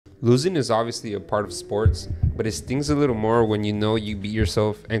Losing is obviously a part of sports, but it stings a little more when you know you beat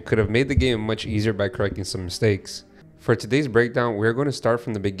yourself and could have made the game much easier by correcting some mistakes. For today's breakdown, we're going to start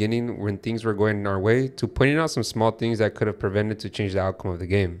from the beginning when things were going our way to pointing out some small things that could have prevented to change the outcome of the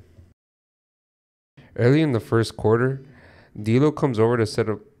game. Early in the first quarter, D'Lo comes over to set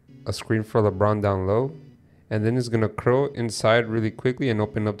up a screen for LeBron down low, and then is going to curl inside really quickly and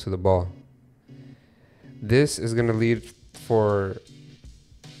open up to the ball. This is going to lead for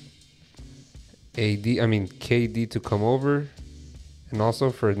KD to come over, and also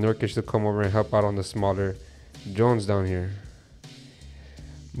for Nurkic to come over and help out on the smaller Jones down here.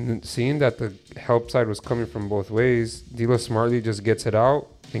 Seeing that the help side was coming from both ways, D'Lo smartly just gets it out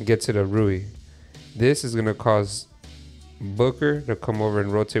and gets it to Rui. This is going to cause Booker to come over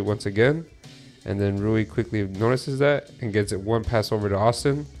and rotate once again, and then Rui quickly notices that and gets it one pass over to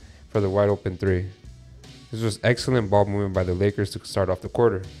Austin for the wide open three. This was excellent ball movement by the Lakers to start off the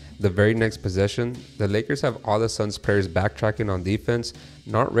quarter. The very next possession, the Lakers have all the Suns players backtracking on defense,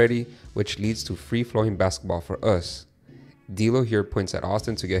 not ready, which leads to free-flowing basketball for us. D'Lo here points at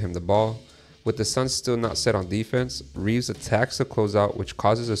Austin to get him the ball. With the Suns still not set on defense, Reeves attacks the closeout, which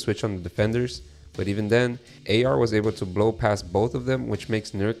causes a switch on the defenders. But even then, AR was able to blow past both of them, which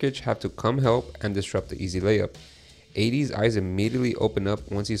makes Nurkic have to come help and disrupt the easy layup. AD's eyes immediately open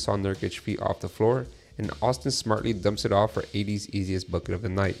up once he saw Nurkic's feet off the floor, and Austin smartly dumps it off for AD's easiest bucket of the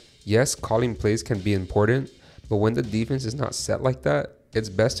night. Yes, calling plays can be important, but when the defense is not set like that, it's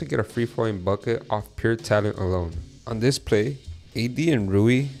best to get a free-flowing bucket off pure talent alone. On this play, AD and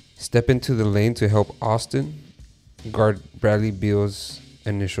Rui step into the lane to help Austin guard Bradley Beal's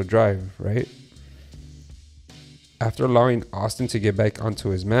initial drive, right? After allowing Austin to get back onto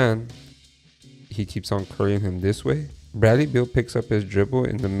his man, he keeps on curling him this way. Bradley Beal picks up his dribble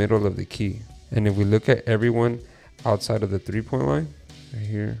in the middle of the key. And if we look at everyone outside of the three-point line, right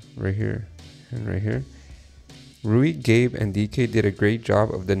here, and right here, Rui, Gabe, and DK did a great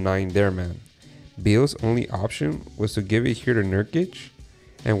job of denying their man. Beal's only option was to give it here to Nurkic,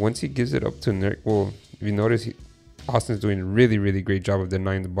 and once he gives it up to Nurkic, if you notice, Austin's doing a really, really great job of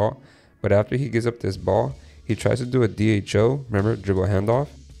denying the ball, but after he gives up this ball, he tries to do a DHO, remember, dribble handoff,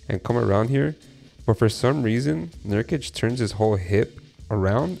 and come around here, but for some reason, Nurkic turns his whole hip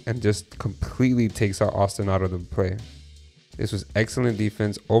around and just completely takes out Austin out of the play. This was excellent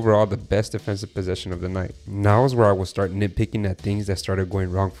defense, overall the best defensive possession of the night. Now is where I will start nitpicking at things that started going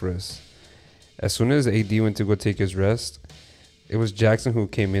wrong for us. As soon as AD went to go take his rest, it was Jackson who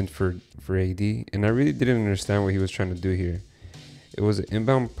came in for AD, and I really didn't understand what he was trying to do here. It was an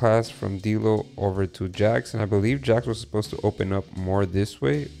inbound pass from D'Lo over to Jax, and I believe Jax was supposed to open up more this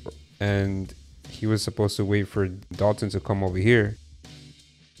way, and he was supposed to wait for Dalton to come over here.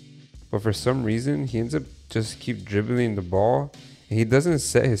 But for some reason, he ends up just keep dribbling the ball, and he doesn't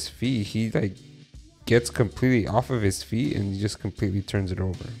set his feet. He gets completely off of his feet, and he just completely turns it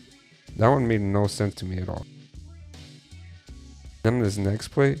over. That one made no sense to me at all. Then on this next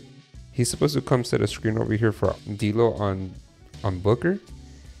play, he's supposed to come set a screen over here for D'Lo on Booker,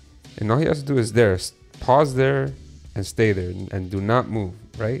 and all he has to do is pause there and stay there and do not move,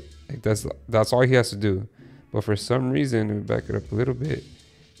 right? That's all he has to do. But for some reason, let me back it up a little bit,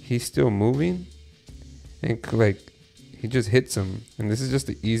 he's still moving, and he just hits him, and this is just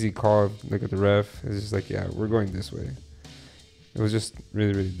an easy call. Look at the ref, it's just yeah, we're going this way. It was just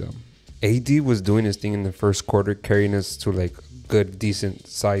really, really dumb. AD was doing his thing in the first quarter, carrying us to good, decent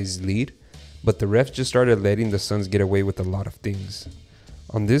sized lead, but the refs just started letting the Suns get away with a lot of things.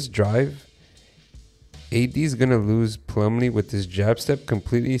 On this drive, AD's gonna lose Plumlee with this jab step,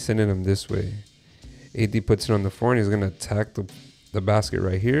 completely sending him this way. AD puts it on the floor, and he's gonna attack the basket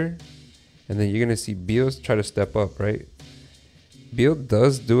right here, and then you're gonna see Beal try to step up, right? Beal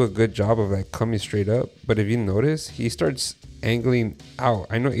does do a good job of coming straight up, but if you notice, he starts angling out.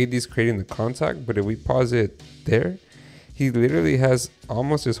 I know AD's creating the contact, but if we pause it there, he literally has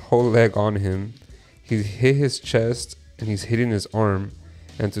almost his whole leg on him. He's hit his chest and he's hitting his arm,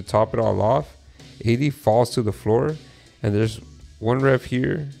 and to top it all off, AD falls to the floor, and there's one ref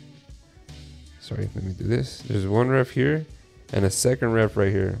here. Sorry, let me do this. There's one ref here and a second ref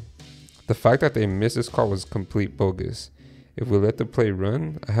right here. The fact that they missed this call was complete bogus. If we let the play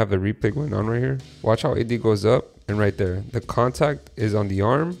run, I have the replay going on right here. Watch how AD goes up, and right there, the contact is on the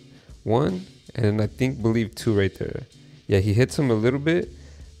arm, one, and I believe two right there. Yeah, he hits him a little bit,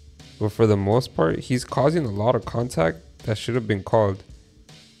 but for the most part, he's causing a lot of contact that should have been called.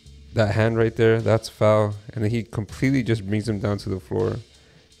 That hand right there, that's foul, and then he completely just brings him down to the floor.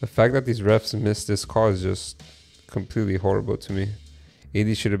 The fact that these refs missed this call is just completely horrible to me.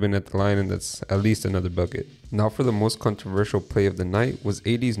 AD should have been at the line, and that's at least another bucket. Now for the most controversial play of the night was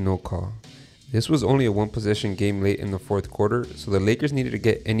AD's no call. This was only a one-possession game late in the fourth quarter, so the Lakers needed to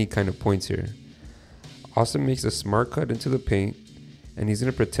get any kind of points here. Austin makes a smart cut into the paint, and he's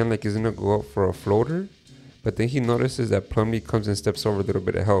going to pretend like he's going to go up for a floater, but then he notices that Plumlee comes and steps over a little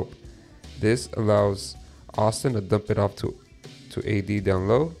bit of help. This allows Austin to dump it off to AD down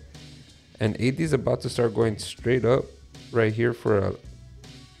low, and AD's about to start going straight up right here for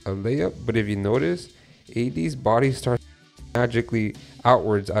a layup, but if you notice, AD's body starts magically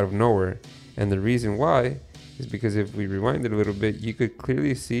outwards out of nowhere. And the reason why is because if we rewind it a little bit, you could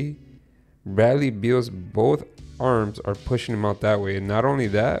clearly see Bradley Beal's both arms are pushing him out that way. And not only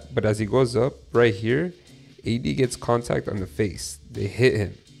that, but as he goes up right here, AD gets contact on the face. They hit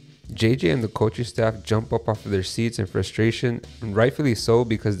him. JJ and the coaching staff jump up off of their seats in frustration, and rightfully so,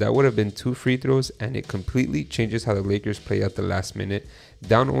 because that would have been 2 free throws, and it completely changes how the Lakers play at the last minute,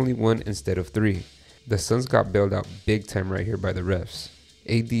 down only 1 instead of 3. The Suns got bailed out big time right here by the refs.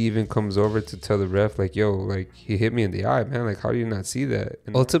 AD even comes over to tell the ref, like, yo, like, he hit me in the eye, man. Like, how do you not see that?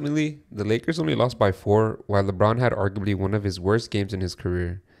 And ultimately, the Lakers only lost by 4, while LeBron had arguably one of his worst games in his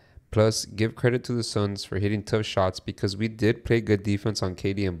career. Plus, give credit to the Suns for hitting tough shots, because we did play good defense on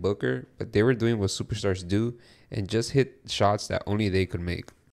KD and Booker, but they were doing what superstars do and just hit shots that only they could make.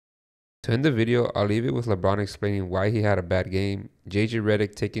 To end the video, I'll leave it with LeBron explaining why he had a bad game, JJ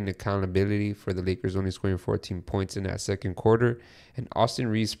Redick taking accountability for the Lakers only scoring 14 points in that second quarter, and Austin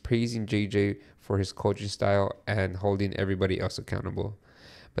Reeves praising JJ for his coaching style and holding everybody else accountable.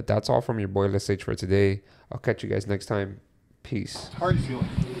 But that's all from your boy Les H for today. I'll catch you guys next time. Peace. How are you feeling?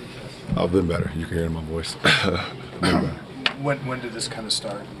 I've been better. You can hear it in my voice. Been better. When did this kind of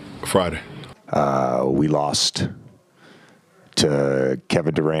start? Friday. We lost to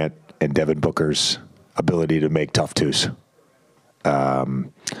Kevin Durant and Devin Booker's ability to make tough twos.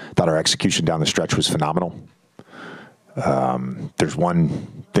 Thought our execution down the stretch was phenomenal. There's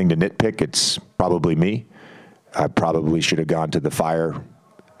one thing to nitpick. It's probably me. I probably should have gone to the fire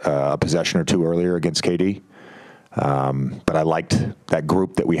a possession or two earlier against KD. But I liked that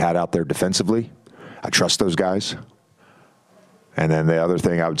group that we had out there defensively. I trust those guys. And then the other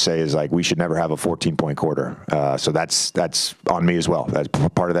thing I would say is, like, we should never have a 14-point quarter. So that's on me as well. That's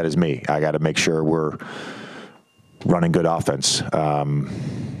part of that is me. I got to make sure we're running good offense. Felt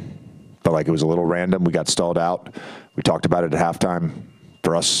like it was a little random. We got stalled out. We talked about it at halftime.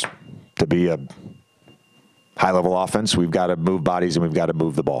 For us to be a high-level offense, we've got to move bodies and we've got to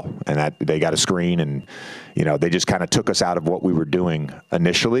move the ball. And that they got to screen, and they just kind of took us out of what we were doing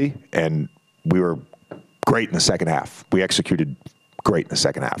initially, and we were great in the second half. We executed great in the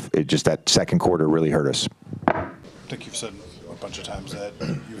second half. It just, that second quarter really hurt us. I think you've said a bunch of times that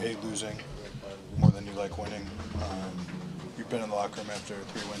you hate losing more than you like winning. You've been in the locker room after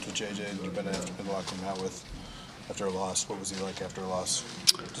 3 wins with JJ, and you've been in the locker room now after a loss. What was he like after a loss?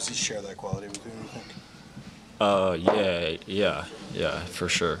 Does he share that quality with you, think? Yeah, for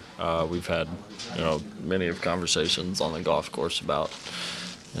sure. We've had, many of conversations on the golf course about,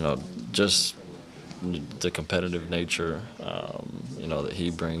 just the competitive nature, that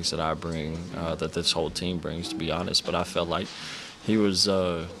he brings, that I bring, that this whole team brings, to be honest. But I felt like he was,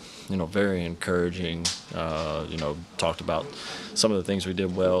 very encouraging, talked about some of the things we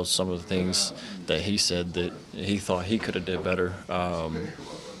did well, some of the things that he said that he thought he could have did better.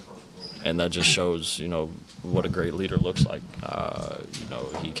 And that just shows, what a great leader looks like.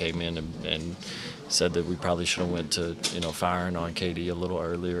 He came in and said that we probably should have went to, firing on KD a little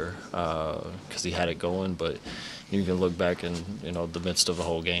earlier because he had it going. But you can look back in, the midst of the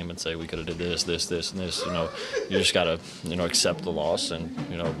whole game and say we could have did this, and this. You just got to, accept the loss and,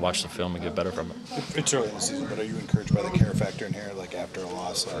 watch the film and get better from it. It's early in the season, but are you encouraged by the care factor in here, like after a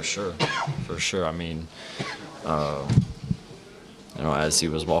loss? For sure. I mean, as he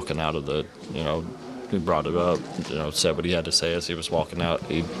was walking out of the, he brought it up, said what he had to say as he was walking out.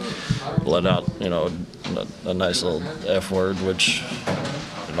 He let out, a nice little F word, which,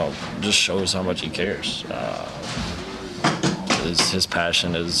 just shows how much he cares. His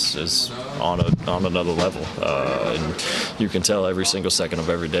passion is on another level, and you can tell every single second of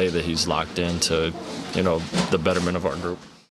every day that he's locked into, the betterment of our group.